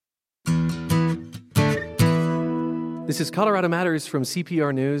This is Colorado Matters from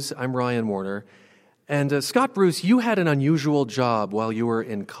CPR News. I'm Ryan Warner. And Scott Bruce, you had an unusual job while you were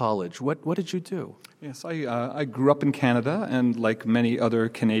in college. What did you do? Yes, I grew up in Canada, and like many other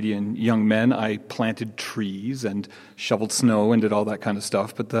Canadian young men, I planted trees and shoveled snow and did all that kind of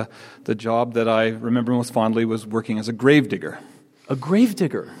stuff. But the job that I remember most fondly was working as a gravedigger. A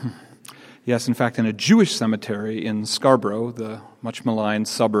gravedigger? Yes, in fact, in a Jewish cemetery in Scarborough, the much maligned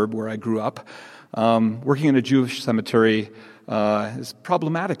suburb where I grew up. Working in a Jewish cemetery is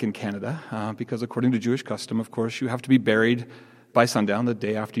problematic in Canada because according to Jewish custom, of course, you have to be buried by sundown the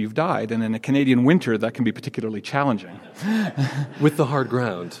day after you've died. And in a Canadian winter, that can be particularly challenging. With the hard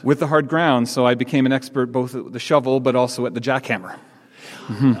ground? With the hard ground. So I became an expert both at the shovel but also at the jackhammer.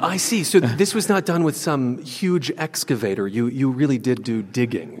 I see. So this was not done with some huge excavator. You really did do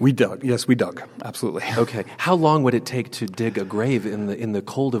digging. We dug. Yes, we dug. Absolutely. Okay. How long would it take to dig a grave in the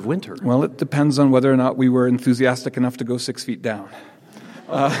cold of winter? Well, it depends on whether or not we were enthusiastic enough to go 6 feet down.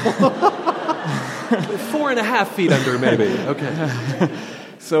 4.5 feet under, maybe. Okay.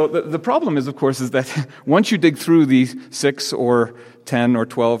 So the problem is, of course, is that once you dig through the 6 or 10 or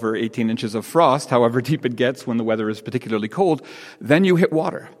 12 or 18 inches of frost, however deep it gets when the weather is particularly cold, then you hit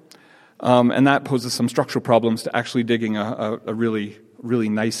water. And that poses some structural problems to actually digging a really, really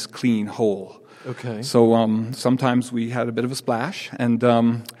nice, clean hole. Okay. So sometimes we had a bit of a splash, and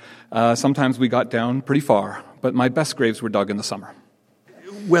sometimes we got down pretty far. But my best graves were dug in the summer.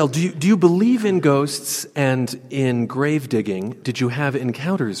 Well, do you believe in ghosts and in grave digging? Did you have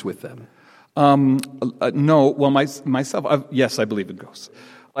encounters with them? No. Well, myself, yes, I believe in ghosts.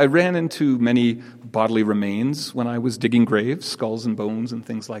 I ran into many bodily remains when I was digging graves, skulls and bones and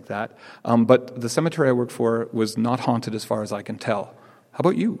things like that. But the cemetery I worked for was not haunted as far as I can tell. How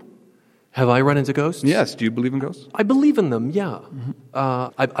about you? Have I run into ghosts? Yes. Do you believe in ghosts? I believe in them, yeah.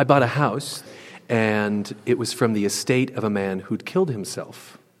 Mm-hmm. I bought a house, and it was from the estate of a man who'd killed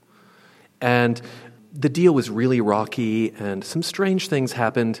himself. And the deal was really rocky, and some strange things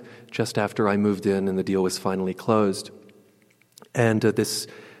happened just after I moved in and the deal was finally closed. And this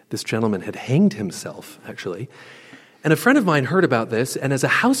gentleman had hanged himself, actually. And a friend of mine heard about this, and as a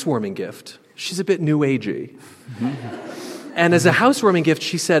housewarming gift, she's a bit new agey. And as a housewarming gift,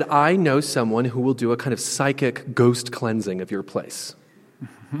 she said, I know someone who will do a kind of psychic ghost cleansing of your place.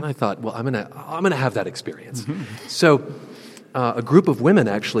 And I thought, well, I'm gonna have that experience. So a group of women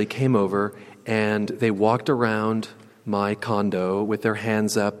actually came over, and they walked around my condo with their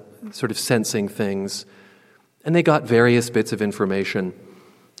hands up, sort of sensing things, and they got various bits of information.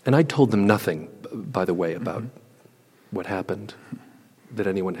 And I told them nothing, by the way, about what happened, that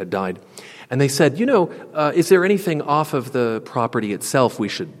anyone had died. And they said, is there anything off of the property itself we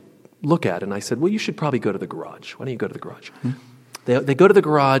should look at? And I said, well, you should probably go to the garage. Why don't you go to the garage? They go to the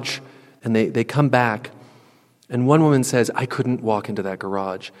garage, and they come back, and one woman says, I couldn't walk into that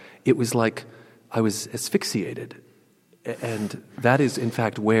garage. It was like I was asphyxiated. And that is, in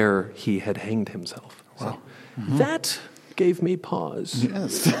fact, where he had hanged himself. Wow. So that gave me pause.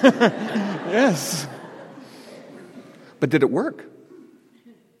 Yes. Yes. But did it work?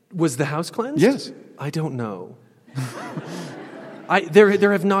 Was the house cleansed? Yes. I don't know.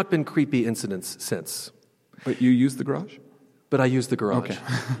 There have not been creepy incidents since. But you used the garage? But I used the garage. Okay.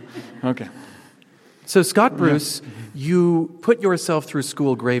 Okay. So, Scott Bruce, you put yourself through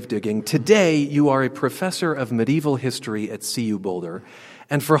school grave digging. Today, you are a professor of medieval history at CU Boulder.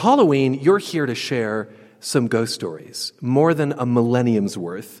 And for Halloween, you're here to share some ghost stories, more than a millennium's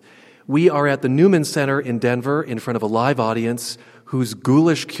worth. We are at the Newman Center in Denver in front of a live audience whose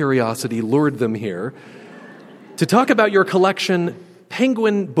ghoulish curiosity lured them here to talk about your collection,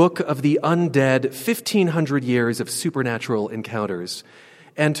 Penguin Book of the Undead, 1,500 Years of Supernatural Encounters.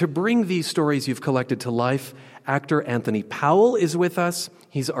 And to bring these stories you've collected to life, actor Anthony Powell is with us.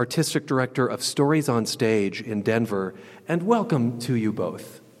 He's artistic director of Stories on Stage in Denver. And welcome to you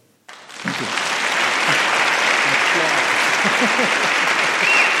both. Thank you.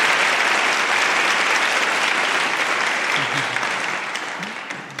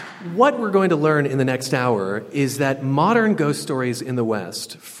 What we're going to learn in the next hour is that modern ghost stories in the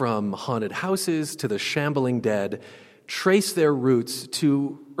West, from haunted houses to the shambling dead, trace their roots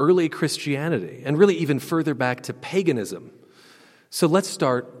to early Christianity, and really even further back to paganism. So let's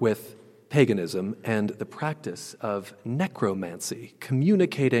start with paganism and the practice of necromancy,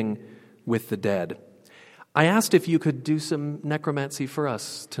 communicating with the dead. I asked if you could do some necromancy for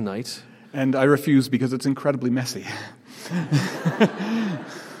us tonight. And I refuse because it's incredibly messy.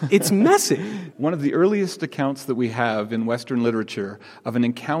 It's messy. One of the earliest accounts that we have in Western literature of an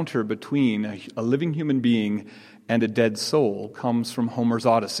encounter between a living human being and a dead soul comes from Homer's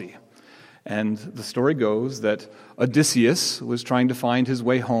Odyssey. And the story goes that Odysseus was trying to find his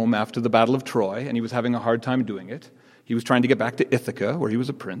way home after the Battle of Troy, and he was having a hard time doing it. He was trying to get back to Ithaca, where he was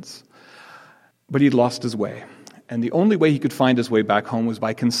a prince, but he'd lost his way. And the only way he could find his way back home was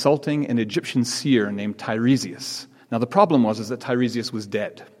by consulting an Egyptian seer named Tiresias. Now the problem was that Tiresias was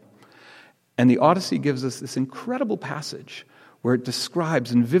dead. And the Odyssey gives us this incredible passage where it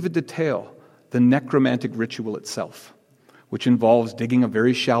describes in vivid detail the necromantic ritual itself, which involves digging a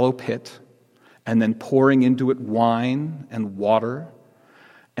very shallow pit and then pouring into it wine and water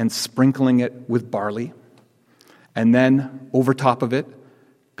and sprinkling it with barley, and then over top of it,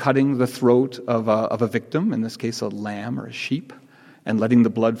 cutting the throat of a victim, in this case a lamb or a sheep, and letting the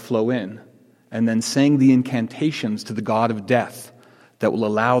blood flow in, and then saying the incantations to the god of death that will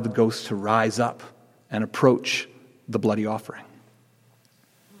allow the ghost to rise up and approach the bloody offering.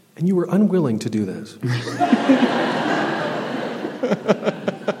 And you were unwilling to do this.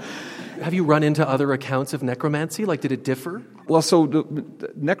 Have you run into other accounts of necromancy? Like, did it differ? Well, so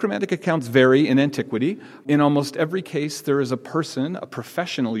the necromantic accounts vary in antiquity. In almost every case, there is a person, a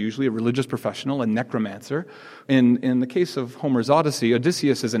professional, usually a religious professional, a necromancer. In the case of Homer's Odyssey,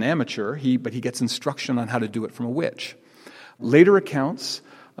 Odysseus is an amateur, but he gets instruction on how to do it from a witch. Later accounts,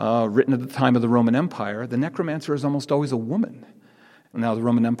 written at the time of the Roman Empire, the necromancer is almost always a woman. Now, the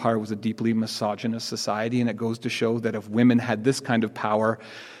Roman Empire was a deeply misogynist society, and it goes to show that if women had this kind of power,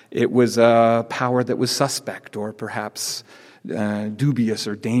 it was a power that was suspect or perhaps dubious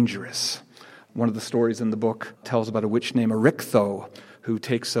or dangerous. One of the stories in the book tells about a witch named Erichtho, who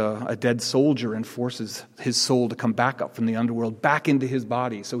takes a dead soldier and forces his soul to come back up from the underworld, back into his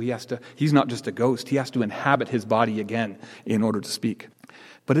body. So he's not just a ghost, he has to inhabit his body again in order to speak.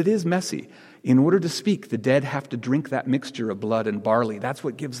 But it is messy. In order to speak, the dead have to drink that mixture of blood and barley. That's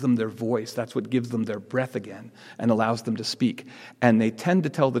what gives them their voice. That's what gives them their breath again and allows them to speak. And they tend to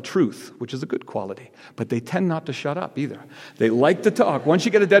tell the truth, which is a good quality. But they tend not to shut up either. They like to talk. Once you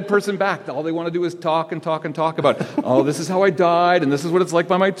get a dead person back, all they want to do is talk and talk and talk about, oh, this is how I died, and this is what it's like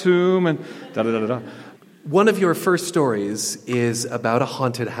by my tomb, and da-da-da-da-da. One of your first stories is about a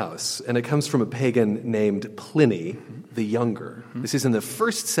haunted house, and it comes from a pagan named Pliny the Younger. This is in the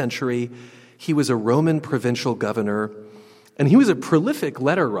 1st century. He was a Roman provincial governor, and he was a prolific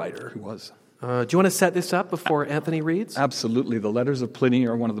letter writer. He was. Do you want to set this up before Anthony reads? Absolutely. The letters of Pliny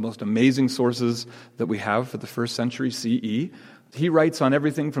are one of the most amazing sources that we have for the 1st century CE. He writes on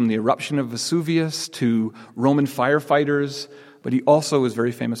everything from the eruption of Vesuvius to Roman firefighters, but he also is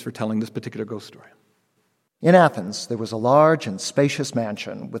very famous for telling this particular ghost story. In Athens, there was a large and spacious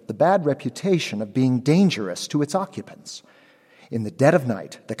mansion with the bad reputation of being dangerous to its occupants. In the dead of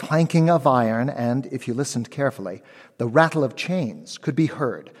night, the clanking of iron and, if you listened carefully, the rattle of chains could be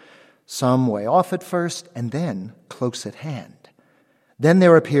heard, some way off at first and then close at hand. Then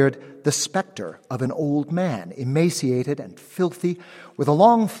there appeared the specter of an old man, emaciated and filthy, with a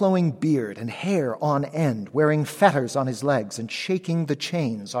long flowing beard and hair on end, wearing fetters on his legs and shaking the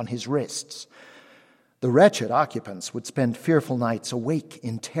chains on his wrists. The wretched occupants would spend fearful nights awake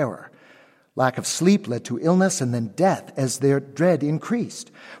in terror. Lack of sleep led to illness and then death as their dread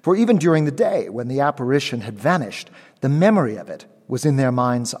increased. For even during the day, when the apparition had vanished, the memory of it was in their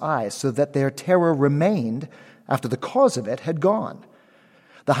mind's eye, so that their terror remained after the cause of it had gone.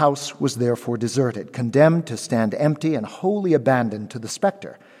 The house was therefore deserted, condemned to stand empty and wholly abandoned to the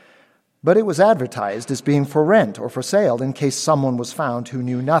specter. But it was advertised as being for rent or for sale in case someone was found who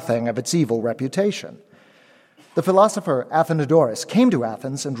knew nothing of its evil reputation. The philosopher Athenodorus came to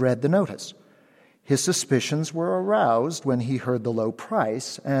Athens and read the notice. His suspicions were aroused when he heard the low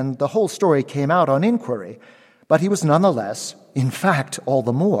price, and the whole story came out on inquiry, but he was nonetheless, in fact all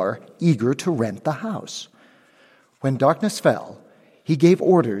the more, eager to rent the house. When darkness fell, he gave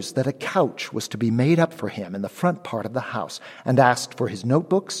orders that a couch was to be made up for him in the front part of the house, and asked for his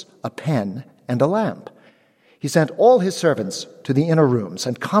notebooks, a pen, and a lamp. He sent all his servants to the inner rooms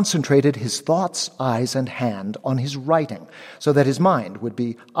and concentrated his thoughts, eyes, and hand on his writing, so that his mind would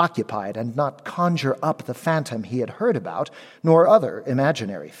be occupied and not conjure up the phantom he had heard about, nor other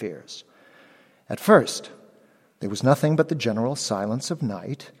imaginary fears. At first, there was nothing but the general silence of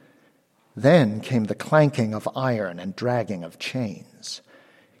night. Then came the clanking of iron and dragging of chains.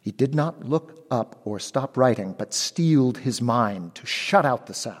 He did not look up or stop writing, but steeled his mind to shut out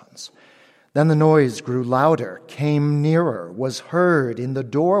the sounds. Then the noise grew louder, came nearer, was heard in the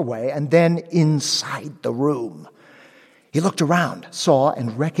doorway, and then inside the room. He looked around, saw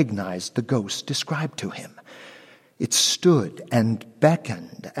and recognized the ghost described to him. It stood and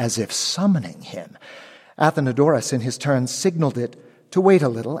beckoned as if summoning him. Athenodorus, in his turn, signaled it to wait a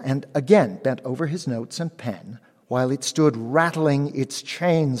little, and again bent over his notes and pen, while it stood rattling its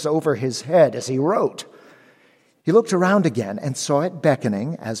chains over his head as he wrote. He looked around again and saw it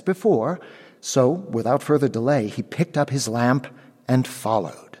beckoning as before, so without further delay he picked up his lamp and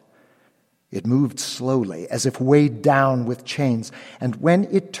followed. It moved slowly, as if weighed down with chains, and when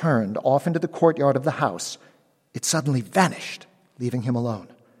it turned off into the courtyard of the house, it suddenly vanished, leaving him alone.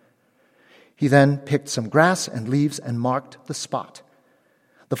 He then picked some grass and leaves and marked the spot.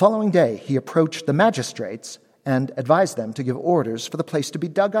 The following day he approached the magistrates and advised them to give orders for the place to be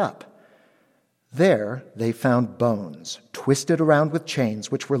dug up. There they found bones, twisted around with chains,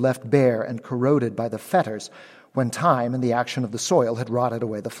 which were left bare and corroded by the fetters when time and the action of the soil had rotted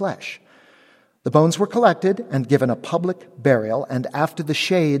away the flesh. The bones were collected and given a public burial, and after the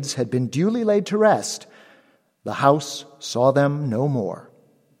shades had been duly laid to rest, the house saw them no more.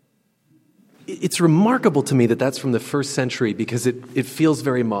 It's remarkable to me that that's from the first century because it feels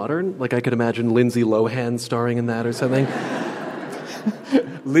very modern. Like I could imagine Lindsay Lohan starring in that or something.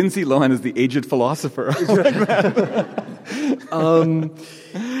 Lindsay Lohan is the aged philosopher.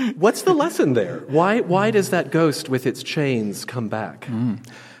 What's the lesson there? Why does that ghost with its chains come back?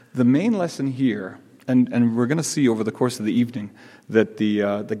 The main lesson here, and we're going to see over the course of the evening, that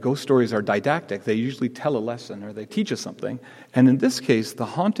the ghost stories are didactic. They usually tell a lesson or they teach us something. And in this case, the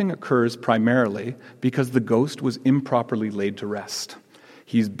haunting occurs primarily because the ghost was improperly laid to rest.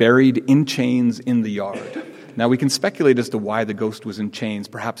 He's buried in chains in the yard. Now, we can speculate as to why the ghost was in chains.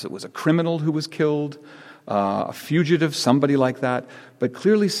 Perhaps it was a criminal who was killed, a fugitive, somebody like that, but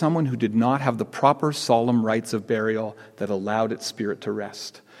clearly someone who did not have the proper solemn rites of burial that allowed its spirit to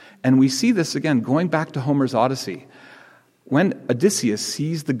rest. And we see this again, going back to Homer's Odyssey. When Odysseus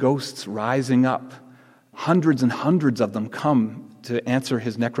sees the ghosts rising up, hundreds and hundreds of them come to answer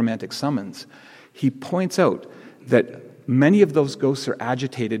his necromantic summons, he points out that many of those ghosts are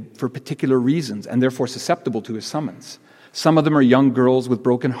agitated for particular reasons and therefore susceptible to his summons. Some of them are young girls with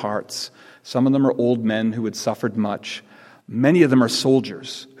broken hearts. Some of them are old men who had suffered much. Many of them are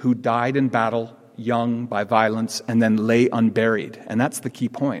soldiers who died in battle young by violence and then lay unburied. And that's the key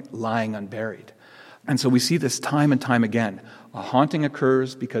point, lying unburied. And so we see this time and time again. A haunting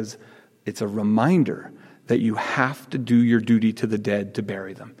occurs because it's a reminder that you have to do your duty to the dead to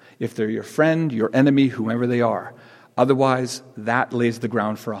bury them. If they're your friend, your enemy, whoever they are. Otherwise, that lays the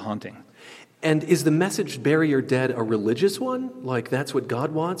ground for a haunting. And is the message, bury your dead, a religious one? Like that's what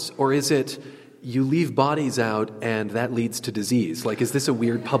God wants? Or is it, you leave bodies out and that leads to disease? Like, is this a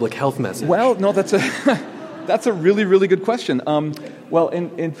weird public health message? Well, no, that's a really, really good question.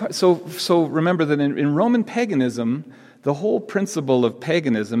 So remember that in Roman paganism, the whole principle of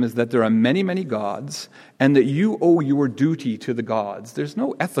paganism is that there are many, many gods, and that you owe your duty to the gods. There's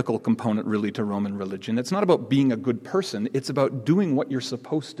no ethical component really to Roman religion. It's not about being a good person. It's about doing what you're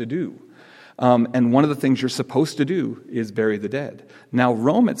supposed to do. And one of the things you're supposed to do is bury the dead. Now,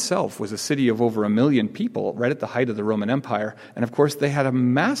 Rome itself was a city of over 1 million people right at the height of the Roman Empire. And of course, they had a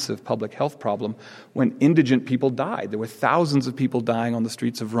massive public health problem when indigent people died. There were thousands of people dying on the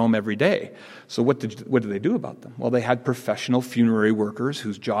streets of Rome every day. So what did they do about them? Well, they had professional funerary workers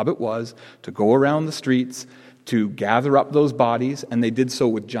whose job it was to go around the streets, to gather up those bodies, and they did so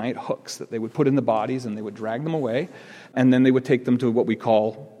with giant hooks that they would put in the bodies and they would drag them away. And then they would take them to what we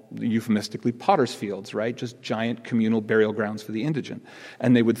call euphemistically potter's fields, right? Just giant communal burial grounds for the indigent.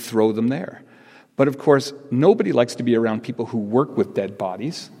 And they would throw them there. But of course, nobody likes to be around people who work with dead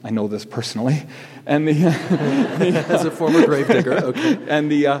bodies. I know this personally. And as a former gravedigger,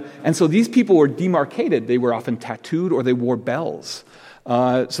 okay. And so these people were demarcated. They were often tattooed or they wore bells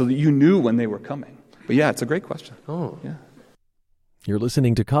so that you knew when they were coming. But yeah, it's a great question. Oh, yeah. You're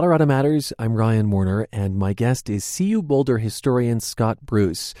listening to Colorado Matters. I'm Ryan Warner, and my guest is CU Boulder historian Scott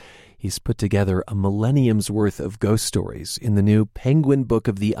Bruce. He's put together a millennium's worth of ghost stories in the new Penguin Book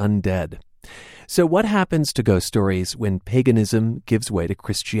of the Undead. So what happens to ghost stories when paganism gives way to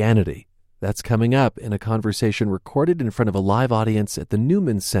Christianity? That's coming up in a conversation recorded in front of a live audience at the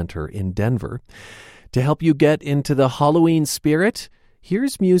Newman Center in Denver. To help you get into the Halloween spirit,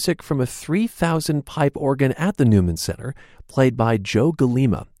 here's music from a 3,000 pipe organ at the Newman Center, played by Joe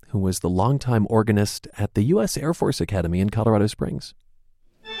Galima, who was the longtime organist at the U.S. Air Force Academy in Colorado Springs.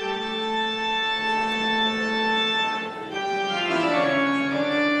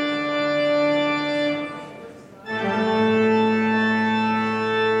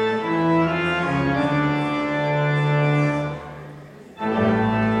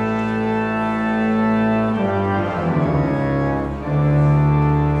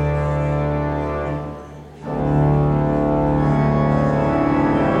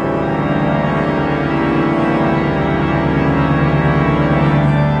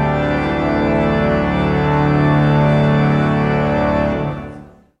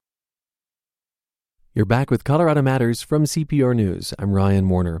 You're back with Colorado Matters from CPR News. I'm Ryan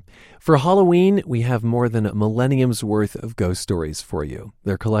Warner. For Halloween, we have more than a millennium's worth of ghost stories for you.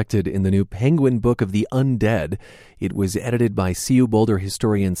 They're collected in the new Penguin Book of the Undead. It was edited by CU Boulder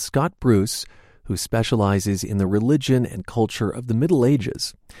historian Scott Bruce, who specializes in the religion and culture of the Middle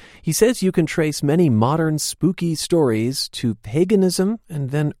Ages. He says you can trace many modern spooky stories to paganism and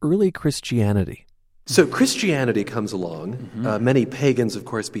then early Christianity. So Christianity comes along. Many pagans, of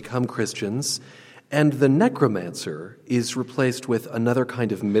course, become Christians. And the necromancer is replaced with another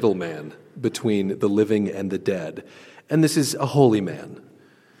kind of middleman between the living and the dead. And this is a holy man.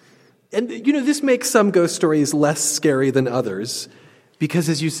 And, this makes some ghost stories less scary than others because,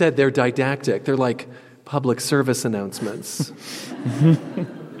 as you said, they're didactic. They're like public service announcements.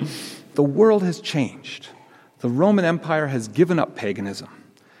 The world has changed. The Roman Empire has given up paganism.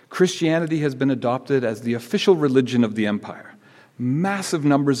 Christianity has been adopted as the official religion of the empire. Massive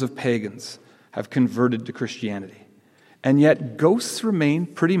numbers of pagans have converted to Christianity. And yet ghosts remain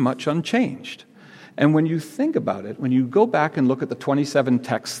pretty much unchanged. And when you think about it, when you go back and look at the 27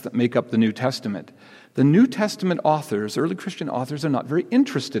 texts that make up the New Testament authors, early Christian authors, are not very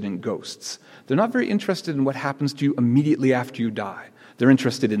interested in ghosts. They're not very interested in what happens to you immediately after you die. They're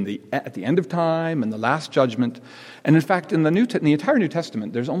interested in at the end of time and the last judgment. And in fact, in the entire New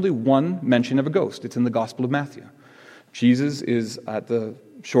Testament, there's only one mention of a ghost. It's in the Gospel of Matthew. Jesus is at the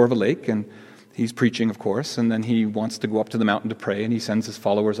shore of a lake, and he's preaching, of course, and then he wants to go up to the mountain to pray, and he sends his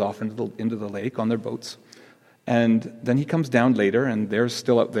followers off into the lake on their boats. And then he comes down later, and they're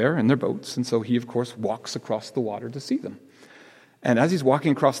still out there in their boats, and so he, of course, walks across the water to see them. And as he's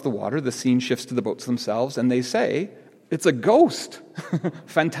walking across the water, the scene shifts to the boats themselves, and they say, "It's a ghost."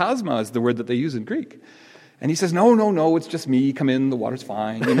 Phantasma is the word that they use in Greek. And he says, no, it's just me. Come in, the water's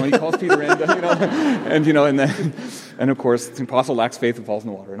fine. He calls Peter in, and of course, the apostle lacks faith and falls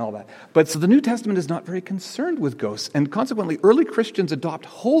in the water and all that. But so the New Testament is not very concerned with ghosts, and consequently, early Christians adopt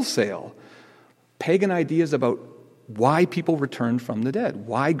wholesale pagan ideas about why people return from the dead,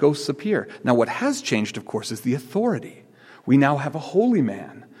 why ghosts appear. Now, what has changed, of course, is the authority. We now have a holy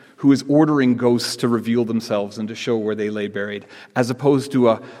man who is ordering ghosts to reveal themselves and to show where they lay buried, as opposed to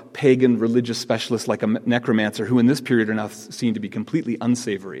a pagan religious specialist like a necromancer, who in this period are now seen to be completely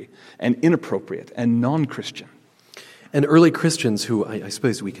unsavory and inappropriate and non-Christian. And early Christians, who I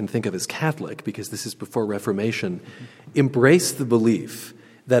suppose we can think of as Catholic, because this is before Reformation, embrace the belief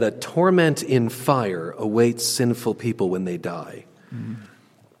that a torment in fire awaits sinful people when they die.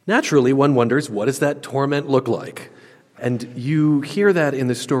 Naturally, one wonders, what does that torment look like? And you hear that in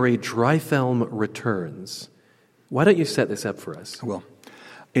the story Drythelm Returns. Why don't you set this up for us? Well,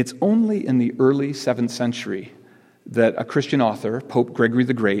 it's only in the early 7th century that a Christian author, Pope Gregory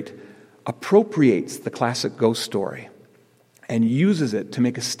the Great, appropriates the classic ghost story and uses it to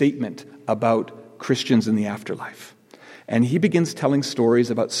make a statement about Christians in the afterlife. And he begins telling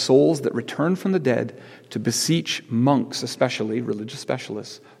stories about souls that return from the dead to beseech monks, especially religious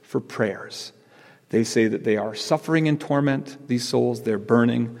specialists, for prayers. They say that they are suffering in torment, these souls, they're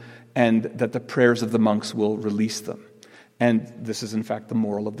burning, and that the prayers of the monks will release them. And this is, in fact, the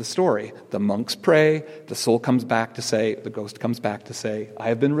moral of the story. The monks pray, the soul comes back to say, the ghost comes back to say, "I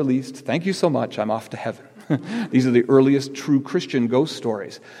have been released, thank you so much, I'm off to heaven." These are the earliest true Christian ghost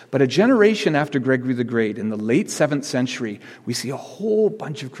stories. But a generation after Gregory the Great, in the late 7th century, we see a whole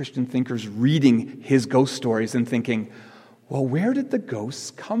bunch of Christian thinkers reading his ghost stories and thinking, well, where did the ghosts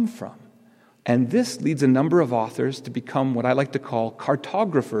come from? And this leads a number of authors to become what I like to call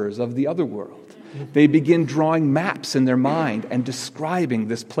cartographers of the other world. They begin drawing maps in their mind and describing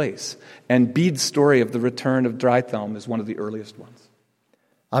this place. And Bede's story of the return of Drythelm is one of the earliest ones.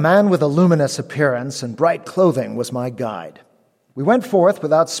 A man with a luminous appearance and bright clothing was my guide. We went forth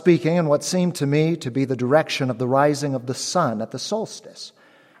without speaking in what seemed to me to be the direction of the rising of the sun at the solstice.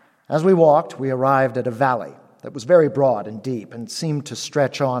 As we walked, we arrived at a valley that was very broad and deep and seemed to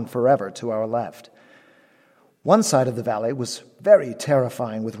stretch on forever to our left. One side of the valley was very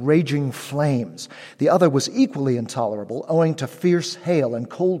terrifying with raging flames. The other was equally intolerable, owing to fierce hail and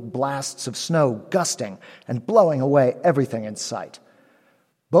cold blasts of snow gusting and blowing away everything in sight.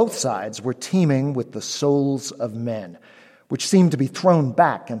 Both sides were teeming with the souls of men, which seemed to be thrown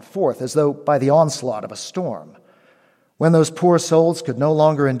back and forth as though by the onslaught of a storm. When those poor souls could no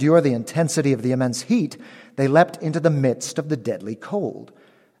longer endure the intensity of the immense heat, they leapt into the midst of the deadly cold.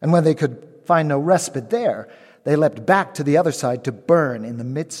 And when they could find no respite there, they leapt back to the other side to burn in the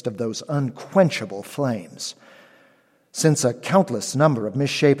midst of those unquenchable flames. Since a countless number of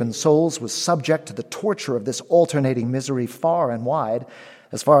misshapen souls was subject to the torture of this alternating misery far and wide,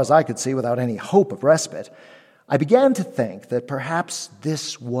 as far as I could see without any hope of respite, I began to think that perhaps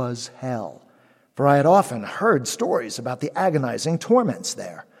this was hell, for I had often heard stories about the agonizing torments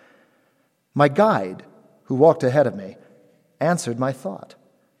there. My guide, who walked ahead of me, answered my thought.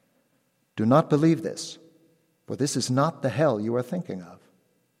 Do not believe this, for this is not the hell you are thinking of.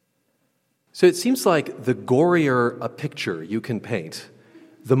 So it seems like the gorier a picture you can paint,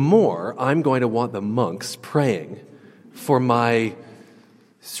 the more I'm going to want the monks praying for my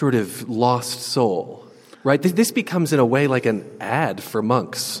sort of lost soul, right? This becomes in a way like an ad for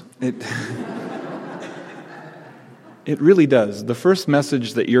monks. It really does. The first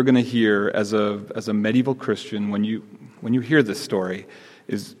message that you're going to hear as a medieval Christian when you hear this story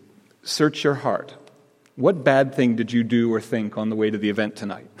is search your heart. What bad thing did you do or think on the way to the event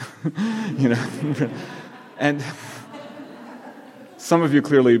tonight? And some of you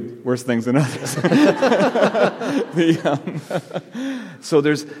clearly worse things than others.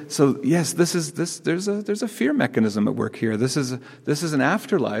 There's a fear mechanism at work here. This is an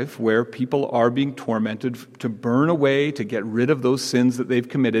afterlife where people are being tormented to burn away, to get rid of those sins that they've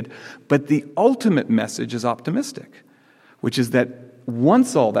committed. But the ultimate message is optimistic, which is that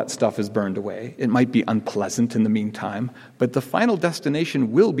once all that stuff is burned away, it might be unpleasant in the meantime, but the final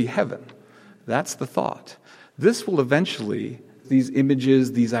destination will be heaven. That's the thought. This will eventually, these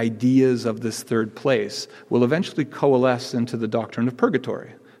images, these ideas of this third place, will eventually coalesce into the doctrine of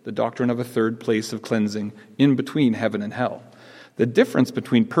purgatory, the doctrine of a third place of cleansing in between heaven and hell. The difference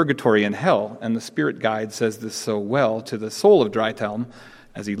between purgatory and hell, and the Spirit Guide says this so well to the soul of Drytalm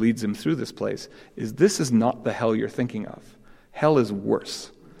as he leads him through this place, is this is not the hell you're thinking of. Hell is worse.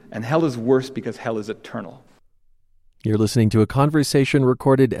 And hell is worse because hell is eternal. You're listening to a conversation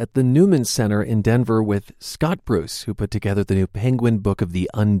recorded at the Newman Center in Denver with Scott Bruce, who put together the new Penguin Book of the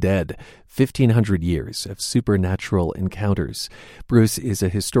Undead, 1,500 Years of Supernatural Encounters. Bruce is a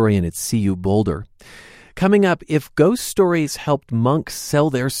historian at CU Boulder. Coming up, if ghost stories helped monks sell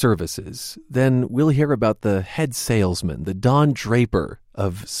their services, then we'll hear about the head salesman, the Don Draper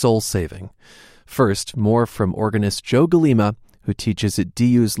of soul saving. First, more from organist Joe Galima, who teaches at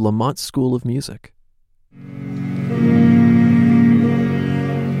DU's Lamont School of Music.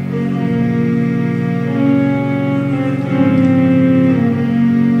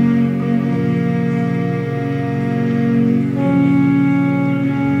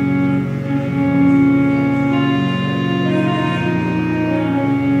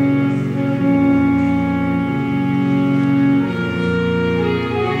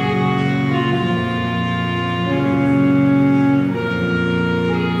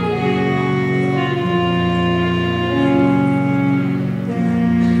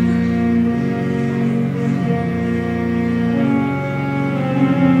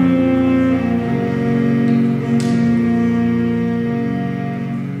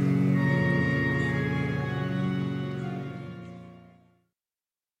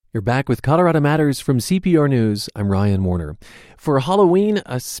 You're back with Colorado Matters from CPR News. I'm Ryan Warner. For Halloween,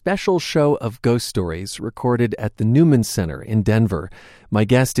 a special show of ghost stories recorded at the Newman Center in Denver. My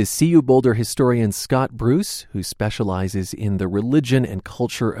guest is CU Boulder historian Scott Bruce, who specializes in the religion and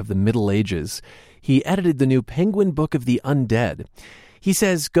culture of the Middle Ages. He edited the new Penguin Book of the Undead. He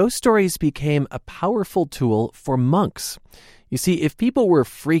says ghost stories became a powerful tool for monks. You see, if people were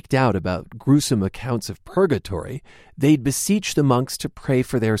freaked out about gruesome accounts of purgatory, they'd beseech the monks to pray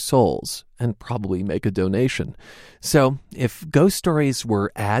for their souls and probably make a donation. So, if ghost stories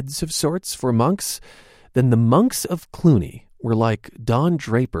were ads of sorts for monks, then the monks of Cluny were like Don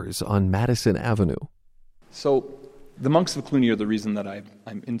Drapers on Madison Avenue. So, the monks of Cluny are the reason that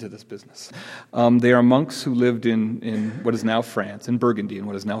I'm into this business. They are monks who lived in what is now France, in Burgundy, in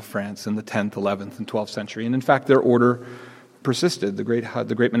what is now France, in the 10th, 11th, and 12th century. And in fact, their order persisted. The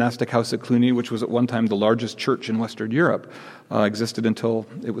great monastic house at Cluny, which was at one time the largest church in Western Europe, existed until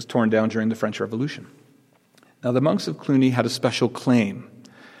it was torn down during the French Revolution. Now, the monks of Cluny had a special claim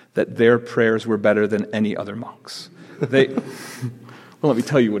that their prayers were better than any other monks. Well, let me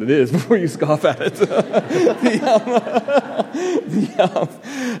tell you what it is before you scoff at it.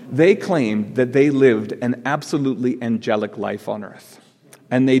 They claimed that they lived an absolutely angelic life on earth.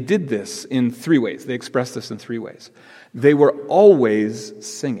 And they did this in three ways. They expressed this in three ways. They were always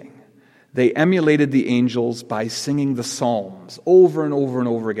singing. They emulated the angels by singing the Psalms over and over and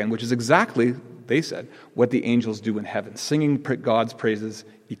over again, which is exactly, they said, what the angels do in heaven, singing God's praises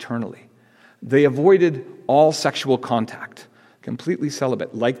eternally. They avoided all sexual contact, completely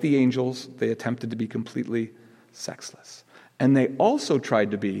celibate. Like the angels, they attempted to be completely sexless. And they also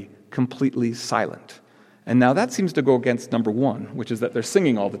tried to be completely silent. And now that seems to go against number one, which is that they're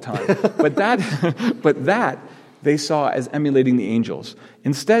singing all the time. But that they saw as emulating the angels.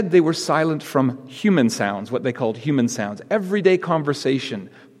 Instead, they were silent from human sounds, what they called human sounds, everyday conversation,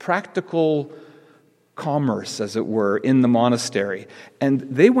 practical commerce, as it were, in the monastery. And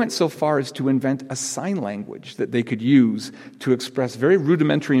they went so far as to invent a sign language that they could use to express very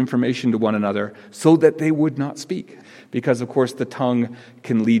rudimentary information to one another so that they would not speak. Because, of course, the tongue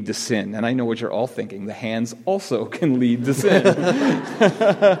can lead to sin. And I know what you're all thinking. The hands also can lead to sin.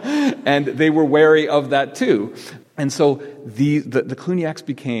 And they were wary of that too. And so the Cluniacs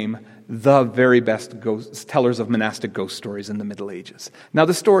became the very best tellers of monastic ghost stories in the Middle Ages. Now,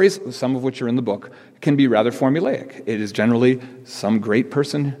 the stories, some of which are in the book, can be rather formulaic. It is generally some great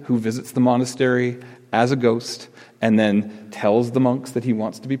person who visits the monastery as a ghost and then tells the monks that he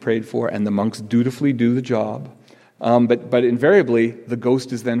wants to be prayed for, and the monks dutifully do the job. But invariably, the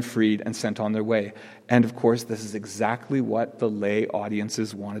ghost is then freed and sent on their way. And of course, this is exactly what the lay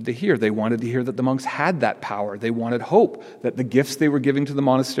audiences wanted to hear. They wanted to hear that the monks had that power. They wanted hope that the gifts they were giving to the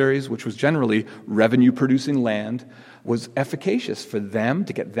monasteries, which was generally revenue-producing land, was efficacious for them,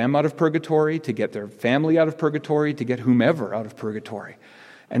 to get them out of purgatory, to get their family out of purgatory, to get whomever out of purgatory.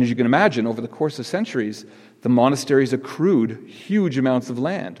 And as you can imagine, over the course of centuries, the monasteries accrued huge amounts of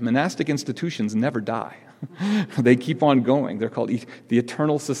land. Monastic institutions never die. They keep on going. They're called the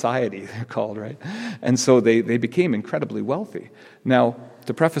Eternal Society, they're called, right? And so they became incredibly wealthy. Now,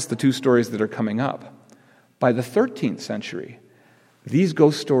 to preface the two stories that are coming up, by the 13th century, these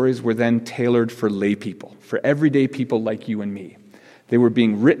ghost stories were then tailored for lay people, for everyday people like you and me. They were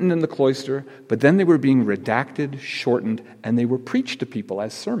being written in the cloister, but then they were being redacted, shortened, and they were preached to people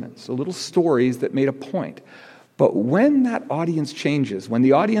as sermons, so little stories that made a point. But when that audience changes, when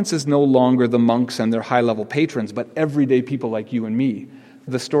the audience is no longer the monks and their high-level patrons, but everyday people like you and me,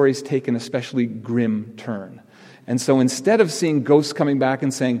 the stories take an especially grim turn. And so instead of seeing ghosts coming back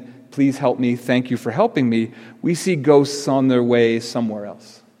and saying, "Please help me, thank you for helping me," we see ghosts on their way somewhere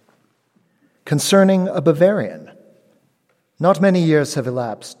else. Concerning a Bavarian. Not many years have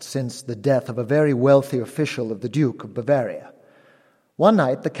elapsed since the death of a very wealthy official of the Duke of Bavaria. One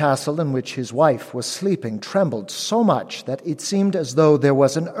night, the castle in which his wife was sleeping trembled so much that it seemed as though there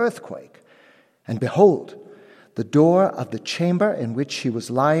was an earthquake. And behold, the door of the chamber in which she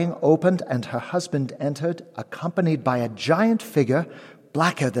was lying opened, and her husband entered, accompanied by a giant figure,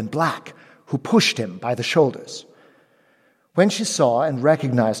 blacker than black, who pushed him by the shoulders. When she saw and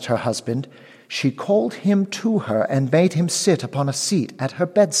recognized her husband, she called him to her and made him sit upon a seat at her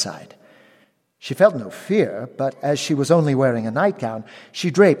bedside. She felt no fear, but as she was only wearing a nightgown,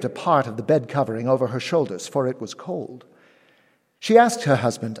 she draped a part of the bed covering over her shoulders, for it was cold. She asked her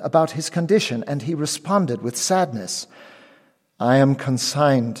husband about his condition, and he responded with sadness, "I am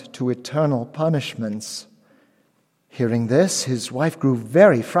consigned to eternal punishments." Hearing this, his wife grew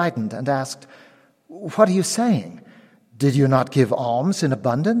very frightened and asked, "What are you saying? Did you not give alms in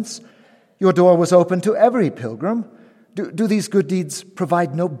abundance? Your door was open to every pilgrim. Do these good deeds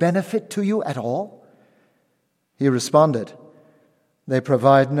provide no benefit to you at all?" He responded, "They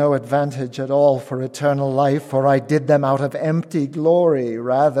provide no advantage at all for eternal life, for I did them out of empty glory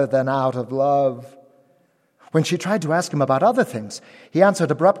rather than out of love." When she tried to ask him about other things, he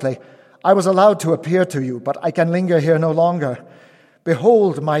answered abruptly, "I was allowed to appear to you, but I can linger here no longer.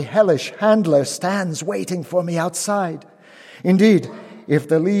 Behold, my hellish handler stands waiting for me outside. Indeed, if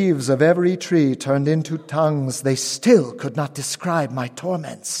the leaves of every tree turned into tongues, they still could not describe my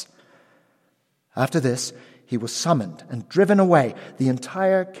torments." After this, he was summoned and driven away. The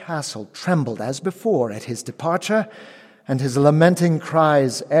entire castle trembled as before at his departure, and his lamenting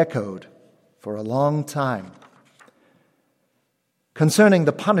cries echoed for a long time. Concerning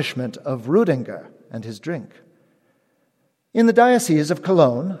the punishment of Rudinger and his drink. In the Diocese of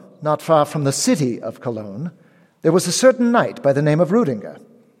Cologne, not far from the city of Cologne, there was a certain knight by the name of Rudinger.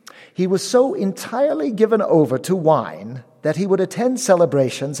 He was so entirely given over to wine that he would attend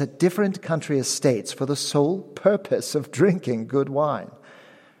celebrations at different country estates for the sole purpose of drinking good wine.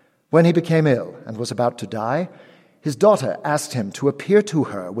 When he became ill and was about to die, his daughter asked him to appear to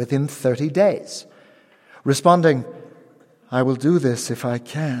her within 30 days. Responding, "I will do this if I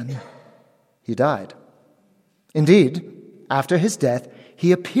can," he died. Indeed, after his death,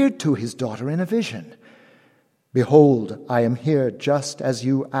 he appeared to his daughter in a vision. "Behold, I am here just as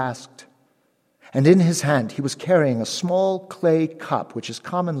you asked." And in his hand he was carrying a small clay cup, which is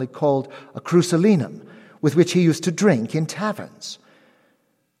commonly called a crucilinum, with which he used to drink in taverns.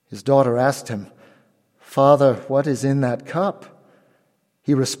 His daughter asked him, "Father, what is in that cup?"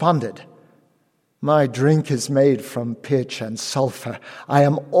 He responded, "My drink is made from pitch and sulfur. I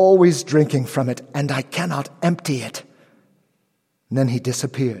am always drinking from it, and I cannot empty it." And then he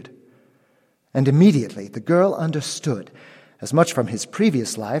disappeared. And immediately the girl understood, as much from his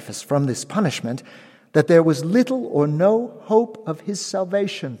previous life as from this punishment, that there was little or no hope of his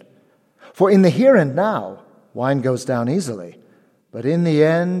salvation. For in the here and now, wine goes down easily, but in the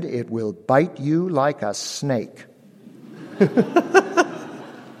end it will bite you like a snake.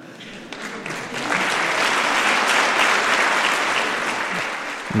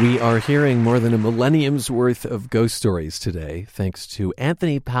 We are hearing more than a millennium's worth of ghost stories today, thanks to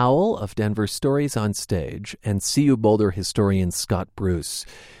Anthony Powell of Denver Stories on Stage and CU Boulder historian Scott Bruce.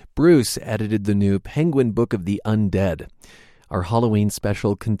 Bruce edited the new Penguin Book of the Undead. Our Halloween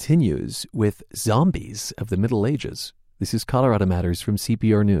special continues with zombies of the Middle Ages. This is Colorado Matters from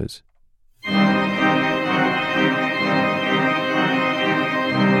CPR News.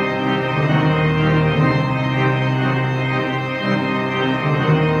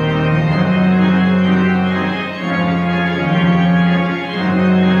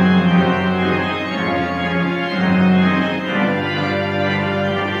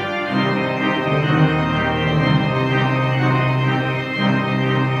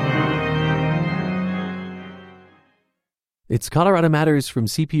 It's Colorado Matters from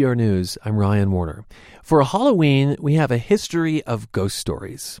CPR News. I'm Ryan Warner. For Halloween, we have a history of ghost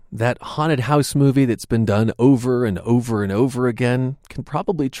stories. That haunted house movie that's been done over and over and over again can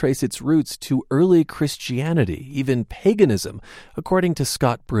probably trace its roots to early Christianity, even paganism, according to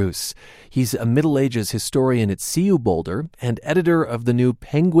Scott Bruce. He's a Middle Ages historian at CU Boulder and editor of the new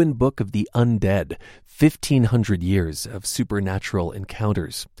Penguin Book of the Undead, 1,500 years of supernatural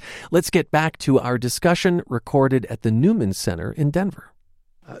encounters. Let's get back to our discussion recorded at the Newman Center in Denver.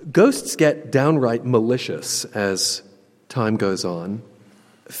 Ghosts get downright malicious as time goes on.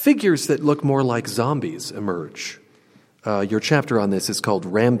 Figures that look more like zombies emerge. Your chapter on this is called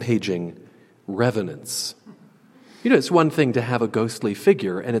Rampaging Revenants. It's one thing to have a ghostly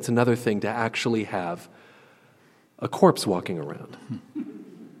figure, and it's another thing to actually have a corpse walking around.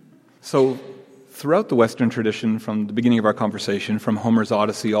 So, throughout the Western tradition, from the beginning of our conversation, from Homer's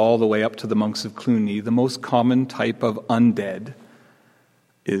Odyssey all the way up to the monks of Cluny, the most common type of undead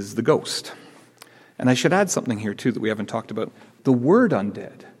is the ghost. And I should add something here, too, that we haven't talked about. The word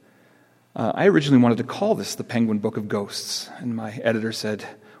undead. I originally wanted to call this the Penguin Book of Ghosts, and my editor said,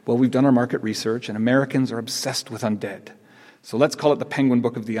 well, we've done our market research, and Americans are obsessed with undead. So let's call it the Penguin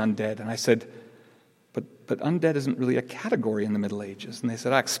Book of the Undead. And I said, but undead isn't really a category in the Middle Ages. And they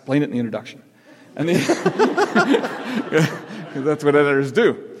said, explain it in the introduction. And that's what editors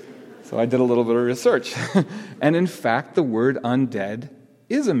do. So I did a little bit of research. And in fact, the word undead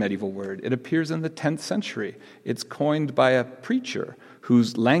is a medieval word. It appears in the 10th century. It's coined by a preacher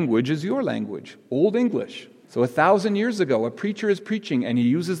whose language is your language, Old English. So 1,000 years ago, a preacher is preaching, and he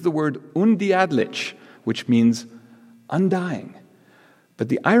uses the word undiadlich, which means undying. But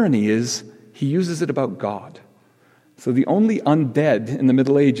the irony is, he uses it about God. So the only undead in the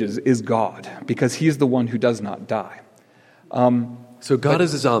Middle Ages is God, because he is the one who does not die. So God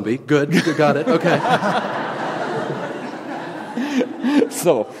is a zombie. Good. You got it. Okay.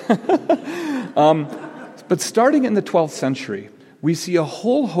 But starting in the 12th century, we see a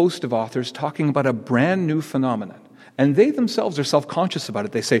whole host of authors talking about a brand new phenomenon. And they themselves are self-conscious about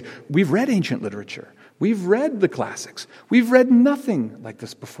it. They say, we've read ancient literature. We've read the classics. We've read nothing like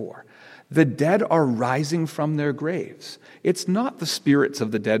this before. The dead are rising from their graves. It's not the spirits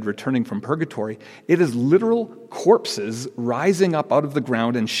of the dead returning from purgatory. It is literal corpses rising up out of the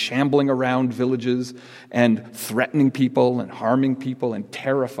ground and shambling around villages and threatening people and harming people and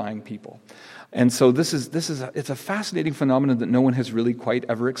terrifying people. And so it's a fascinating phenomenon that no one has really quite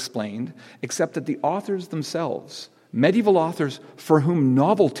ever explained, except that the authors themselves, medieval authors for whom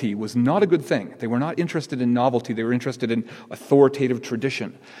novelty was not a good thing. They were not interested in novelty. They were interested in authoritative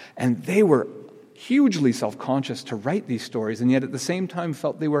tradition. And they were hugely self-conscious to write these stories, and yet at the same time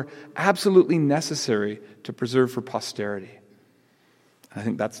felt they were absolutely necessary to preserve for posterity. And I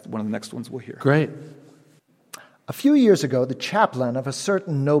think that's one of the next ones we'll hear. Great. A few years ago, the chaplain of a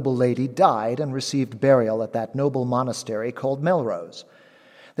certain noble lady died and received burial at that noble monastery called Melrose.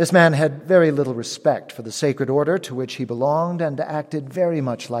 This man had very little respect for the sacred order to which he belonged and acted very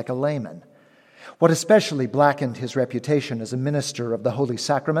much like a layman. What especially blackened his reputation as a minister of the Holy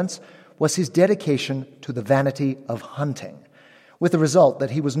Sacraments was his dedication to the vanity of hunting, with the result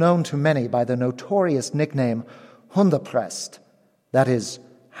that he was known to many by the notorious nickname Hundeprest, that is,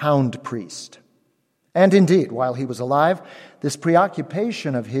 hound priest. And indeed, while he was alive, this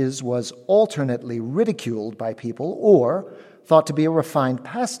preoccupation of his was alternately ridiculed by people or thought to be a refined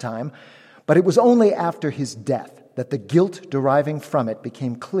pastime, but it was only after his death that the guilt deriving from it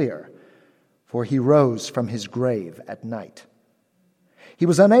became clear, for he rose from his grave at night. He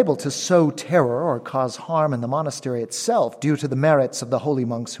was unable to sow terror or cause harm in the monastery itself due to the merits of the holy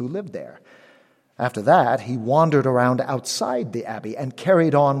monks who lived there. After that, he wandered around outside the abbey and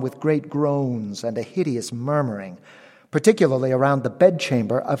carried on with great groans and a hideous murmuring, particularly around the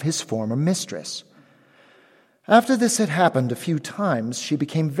bedchamber of his former mistress. After this had happened a few times, she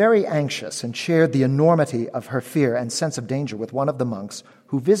became very anxious and shared the enormity of her fear and sense of danger with one of the monks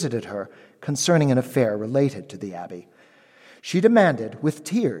who visited her concerning an affair related to the abbey. She demanded with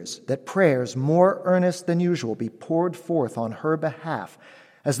tears that prayers more earnest than usual be poured forth on her behalf,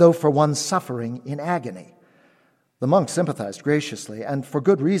 as though for one suffering in agony. The monk sympathized graciously, and for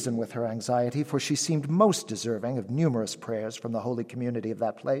good reason, with her anxiety, for she seemed most deserving of numerous prayers from the holy community of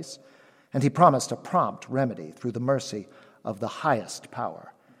that place, and he promised a prompt remedy through the mercy of the highest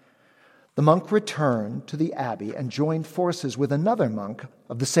power. The monk returned to the abbey and joined forces with another monk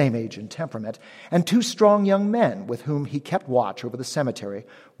of the same age and temperament, and 2 strong young men with whom he kept watch over the cemetery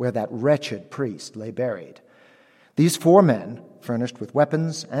where that wretched priest lay buried. These 4 men, furnished with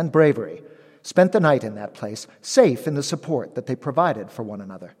weapons and bravery, spent the night in that place, safe in the support that they provided for one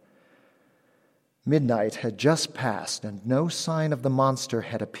another. Midnight had just passed, and no sign of the monster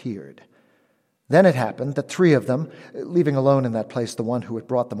had appeared. Then it happened that 3 of them, leaving alone in that place the one who had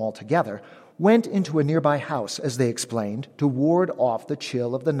brought them all together, went into a nearby house, as they explained, to ward off the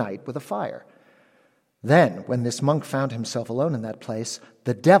chill of the night with a fire. Then, when this monk found himself alone in that place,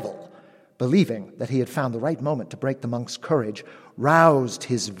 the devil, believing that he had found the right moment to break the monk's courage, roused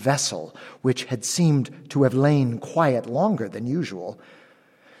his vessel, which had seemed to have lain quiet longer than usual.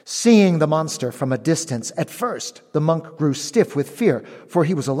 Seeing the monster from a distance, at first the monk grew stiff with fear, for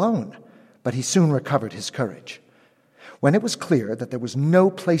he was alone, but he soon recovered his courage. When it was clear that there was no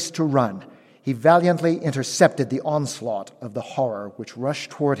place to run, he valiantly intercepted the onslaught of the horror, which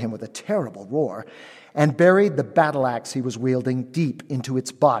rushed toward him with a terrible roar, and buried the battle axe he was wielding deep into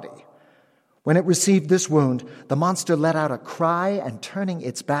its body. When it received this wound, the monster let out a cry and, turning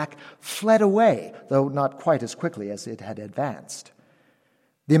its back, fled away, though not quite as quickly as it had advanced.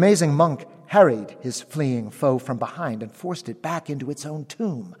 The amazing monk harried his fleeing foe from behind and forced it back into its own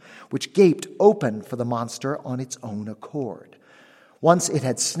tomb, which gaped open for the monster on its own accord. Once it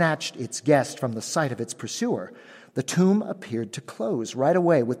had snatched its guest from the sight of its pursuer, the tomb appeared to close right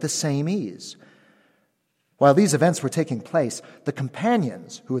away with the same ease. While these events were taking place, the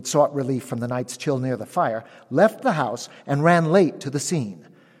companions who had sought relief from the night's chill near the fire left the house and ran late to the scene.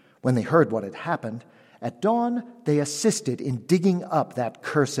 When they heard what had happened, at dawn they assisted in digging up that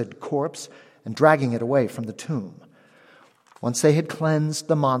cursed corpse and dragging it away from the tomb. Once they had cleansed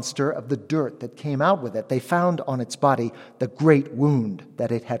the monster of the dirt that came out with it, they found on its body the great wound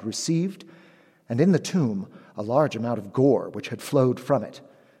that it had received, and in the tomb a large amount of gore which had flowed from it.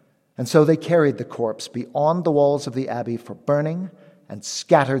 And so they carried the corpse beyond the walls of the abbey for burning and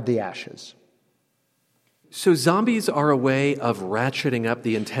scattered the ashes. So zombies are a way of ratcheting up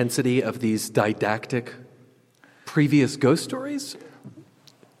the intensity of these didactic previous ghost stories?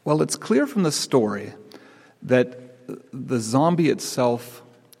 Well, it's clear from the story that the zombie itself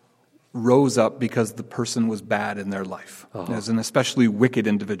rose up because the person was bad in their life, as an especially wicked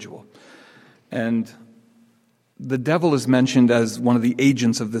individual. And the devil is mentioned as one of the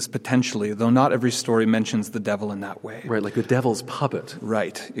agents of this potentially, though not every story mentions the devil in that way. Right, like the devil's puppet.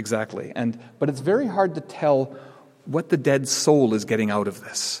 Right, exactly. But it's very hard to tell what the dead soul is getting out of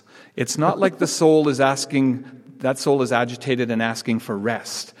this. It's not like that soul is agitated and asking for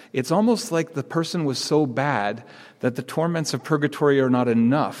rest. It's almost like the person was so bad that the torments of purgatory are not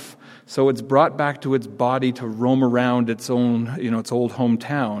enough. So it's brought back to its body to roam around its own, its old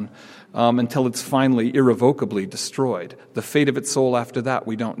hometown, until it's finally irrevocably destroyed. The fate of its soul after that,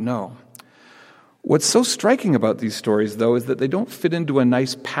 we don't know. What's so striking about these stories, though, is that they don't fit into a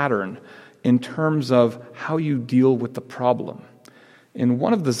nice pattern in terms of how you deal with the problem. In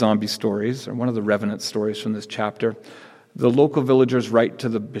one of the zombie stories, or one of the revenant stories from this chapter, the local villagers write to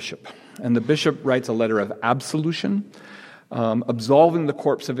the bishop, and the bishop writes a letter of absolution, absolving the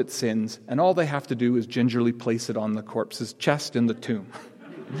corpse of its sins, and all they have to do is gingerly place it on the corpse's chest in the tomb.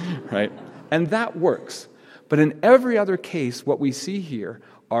 Right? And that works. But in every other case, what we see here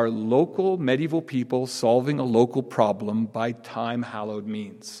are local medieval people solving a local problem by time-hallowed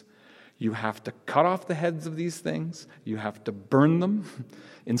means. You have to cut off the heads of these things. You have to burn them.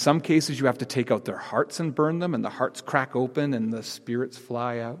 In some cases, you have to take out their hearts and burn them, and the hearts crack open and the spirits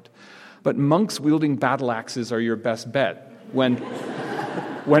fly out. But monks wielding battle axes are your best bet when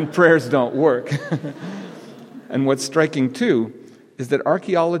prayers don't work. And what's striking, too, is that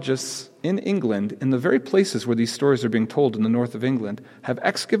archaeologists in England, in the very places where these stories are being told in the north of England, have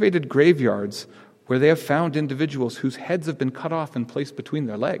excavated graveyards where they have found individuals whose heads have been cut off and placed between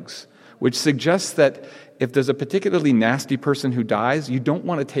their legs, which suggests that if there's a particularly nasty person who dies, you don't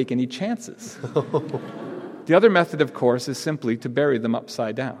want to take any chances. The other method, of course, is simply to bury them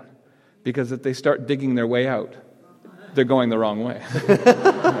upside down, because if they start digging their way out, they're going the wrong way.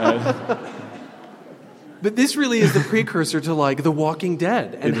 But this really is the precursor to, like, The Walking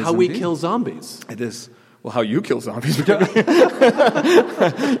Dead and how we kill zombies. It is. Well, how you kill zombies.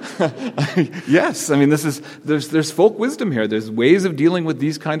 Yes, I mean, there's folk wisdom here. There's ways of dealing with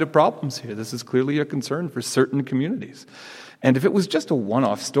these kind of problems here. This is clearly a concern for certain communities. And if it was just a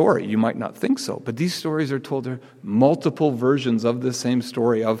one-off story, you might not think so. But these stories are told, there are multiple versions of the same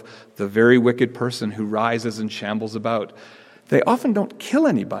story of the very wicked person who rises and shambles about. They often don't kill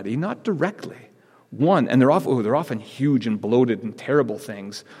anybody, not directly. One, and they're often huge and bloated and terrible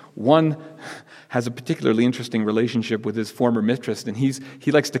things. One has a particularly interesting relationship with his former mistress, and he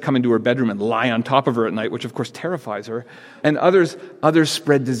likes to come into her bedroom and lie on top of her at night, which of course terrifies her. And others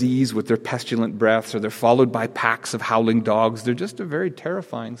spread disease with their pestilent breaths, or they're followed by packs of howling dogs. They're just a very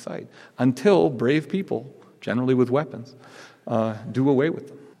terrifying sight until brave people, generally with weapons, do away with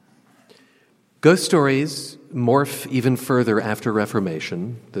them. Ghost stories morph even further after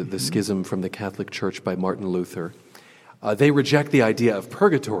Reformation, the schism from the Catholic Church by Martin Luther. They reject the idea of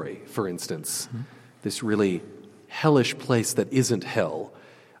purgatory, for instance, this really hellish place that isn't hell.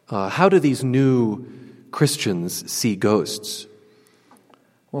 How do these new Christians see ghosts?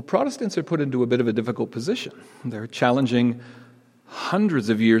 Well, Protestants are put into a bit of a difficult position. They're challenging hundreds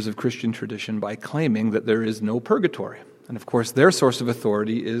of years of Christian tradition by claiming that there is no purgatory. And of course, their source of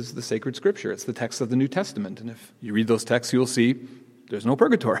authority is the sacred scripture. It's the text of the New Testament. And if you read those texts, you'll see there's no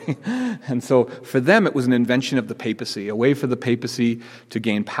purgatory. And so for them, it was an invention of the papacy, a way for the papacy to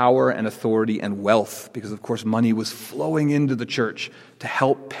gain power and authority and wealth, because of course money was flowing into the church to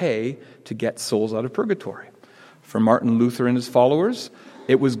help pay to get souls out of purgatory. For Martin Luther and his followers,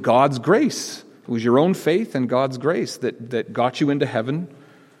 it was God's grace. It was your own faith and God's grace that got you into heaven.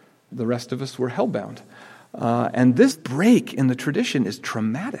 The rest of us were hellbound. And this break in the tradition is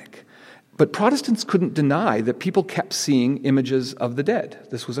traumatic. But Protestants couldn't deny that people kept seeing images of the dead.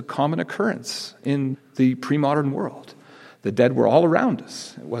 This was a common occurrence in the pre-modern world. The dead were all around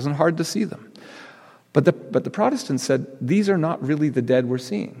us. It wasn't hard to see them. But the Protestants said, these are not really the dead we're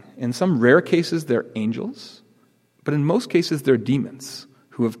seeing. In some rare cases, they're angels. But in most cases, they're demons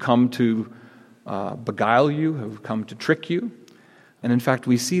who have come to beguile you, who have come to trick you. And in fact,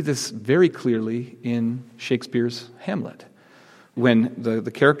 we see this very clearly in Shakespeare's Hamlet, when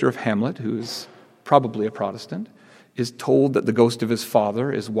the character of Hamlet, who is probably a Protestant, is told that the ghost of his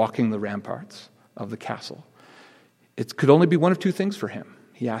father is walking the ramparts of the castle. It could only be one of two things for him.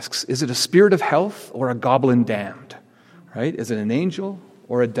 He asks, is it a spirit of health or a goblin damned? Right? Is it an angel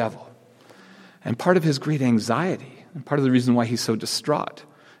or a devil? And part of his great anxiety, and part of the reason why he's so distraught,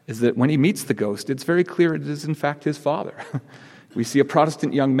 is that when he meets the ghost, it's very clear it is in fact his father. We see a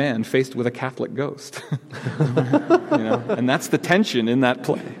Protestant young man faced with a Catholic ghost. And that's the tension in that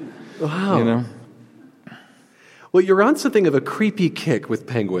play. Wow. Well, you're on something of a creepy kick with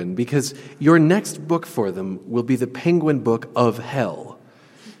Penguin, because your next book for them will be the Penguin Book of Hell.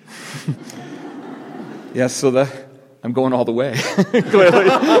 Yes, so I'm going all the way, clearly.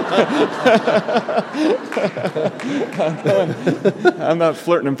 I'm not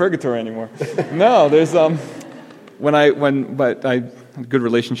flirting in purgatory anymore. No, there's But I had a good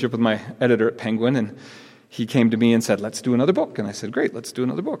relationship with my editor at Penguin, and he came to me and said, let's do another book. And I said, great, let's do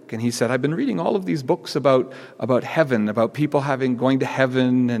another book. And he said, I've been reading all of these books about heaven, about people going to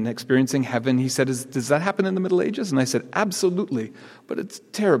heaven and experiencing heaven. He said, does that happen in the Middle Ages? And I said, absolutely, but it's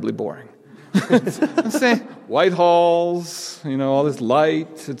terribly boring. I'm saying white halls, all this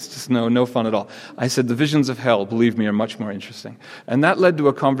light. It's just no fun at all. I said, the visions of hell, believe me, are much more interesting. And that led to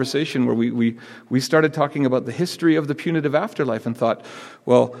a conversation where we started talking about the history of the punitive afterlife and thought,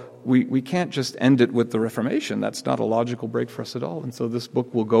 well, we can't just end it with the Reformation. That's not a logical break for us at all. And so this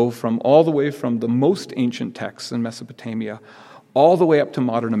book will go all the way from the most ancient texts in Mesopotamia all the way up to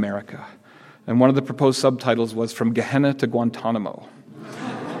modern America. And one of the proposed subtitles was From Gehenna to Guantanamo.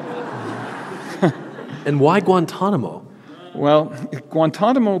 And why Guantanamo? Well,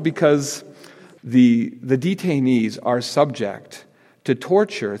 Guantanamo because the detainees are subject to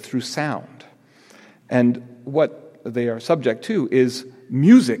torture through sound. And what they are subject to is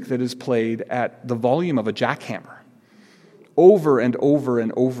music that is played at the volume of a jackhammer over and over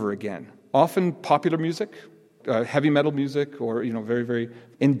and over again. Often popular music, heavy metal music, or very, very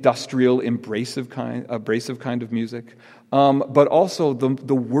industrial, abrasive kind of music. But also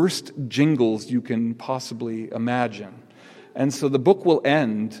the worst jingles you can possibly imagine. And so the book will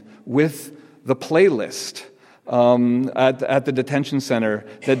end with the playlist at the detention center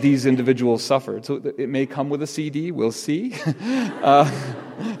that these individuals suffered. So it may come with a CD, we'll see. So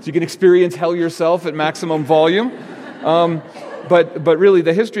you can experience hell yourself at maximum volume. But really,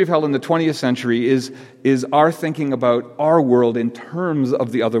 the history of hell in the 20th century is our thinking about our world in terms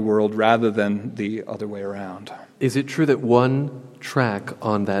of the other world rather than the other way around. Is it true that one track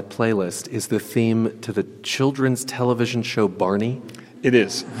on that playlist is the theme to the children's television show Barney? It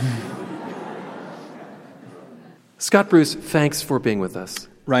is. Scott Bruce, thanks for being with us.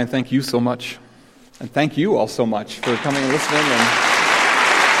 Ryan, thank you so much. And thank you all so much for coming and listening.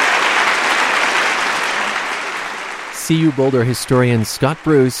 CU Boulder historian Scott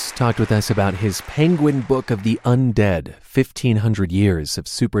Bruce talked with us about his Penguin Book of the Undead, 1,500 Years of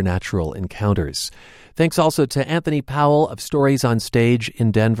Supernatural Encounters. Thanks also to Anthony Powell of Stories on Stage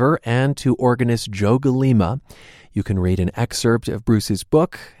in Denver and to organist Joe Galima. You can read an excerpt of Bruce's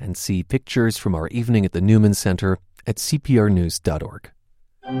book and see pictures from our evening at the Newman Center at cprnews.org.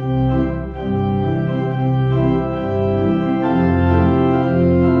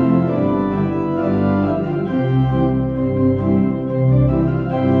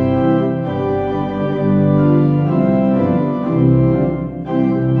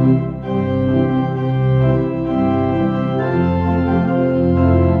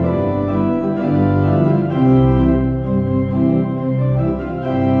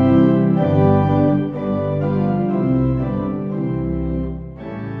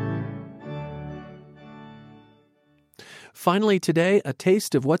 Finally today, a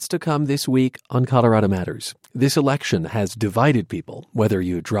taste of what's to come this week on Colorado Matters. This election has divided people, whether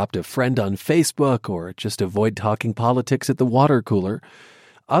you dropped a friend on Facebook or just avoid talking politics at the water cooler.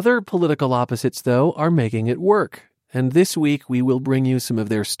 Other political opposites, though, are making it work. And this week we will bring you some of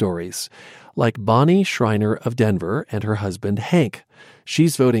their stories, like Bonnie Schreiner of Denver and her husband Hank.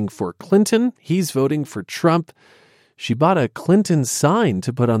 She's voting for Clinton, he's voting for Trump. She bought a Clinton sign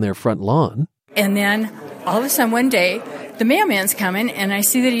to put on their front lawn. And then all of a sudden one day, the mailman's coming, and I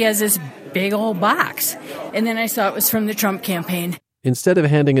see that he has this big old box. And then I saw it was from the Trump campaign. Instead of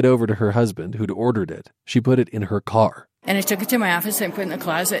handing it over to her husband, who'd ordered it, she put it in her car. And I took it to my office and put it in the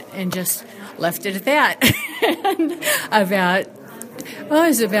closet and just left it at that. And it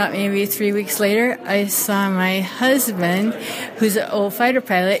was about maybe 3 weeks later, I saw my husband, who's an old fighter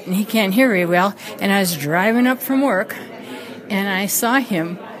pilot, and he can't hear very well. And I was driving up from work, and I saw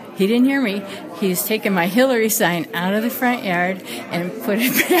him. He didn't hear me. He's taken my Hillary sign out of the front yard and put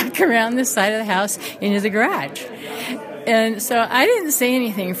it back around the side of the house into the garage. And so I didn't say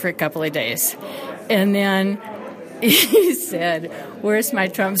anything for a couple of days. And then he said, "Where's my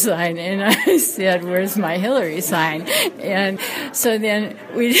Trump sign?" And I said, "Where's my Hillary sign?" And so then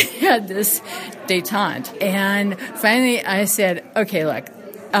we had this detente. And finally I said, "Okay, look,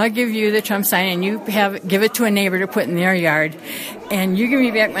 I'll give you the Trump sign, and you give it to a neighbor to put in their yard, and you give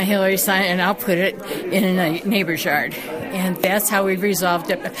me back my Hillary sign, and I'll put it in a neighbor's yard." And that's how we've resolved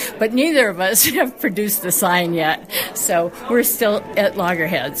it. But neither of us have produced the sign yet, so we're still at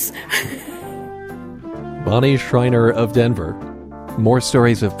loggerheads. Bonnie Schreiner of Denver. More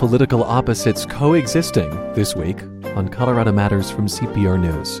stories of political opposites coexisting this week on Colorado Matters from CPR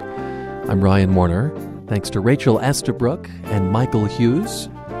News. I'm Ryan Warner. Thanks to Rachel Estabrook and Michael Hughes.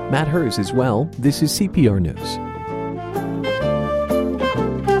 Matt Hers as well. This is CPR News.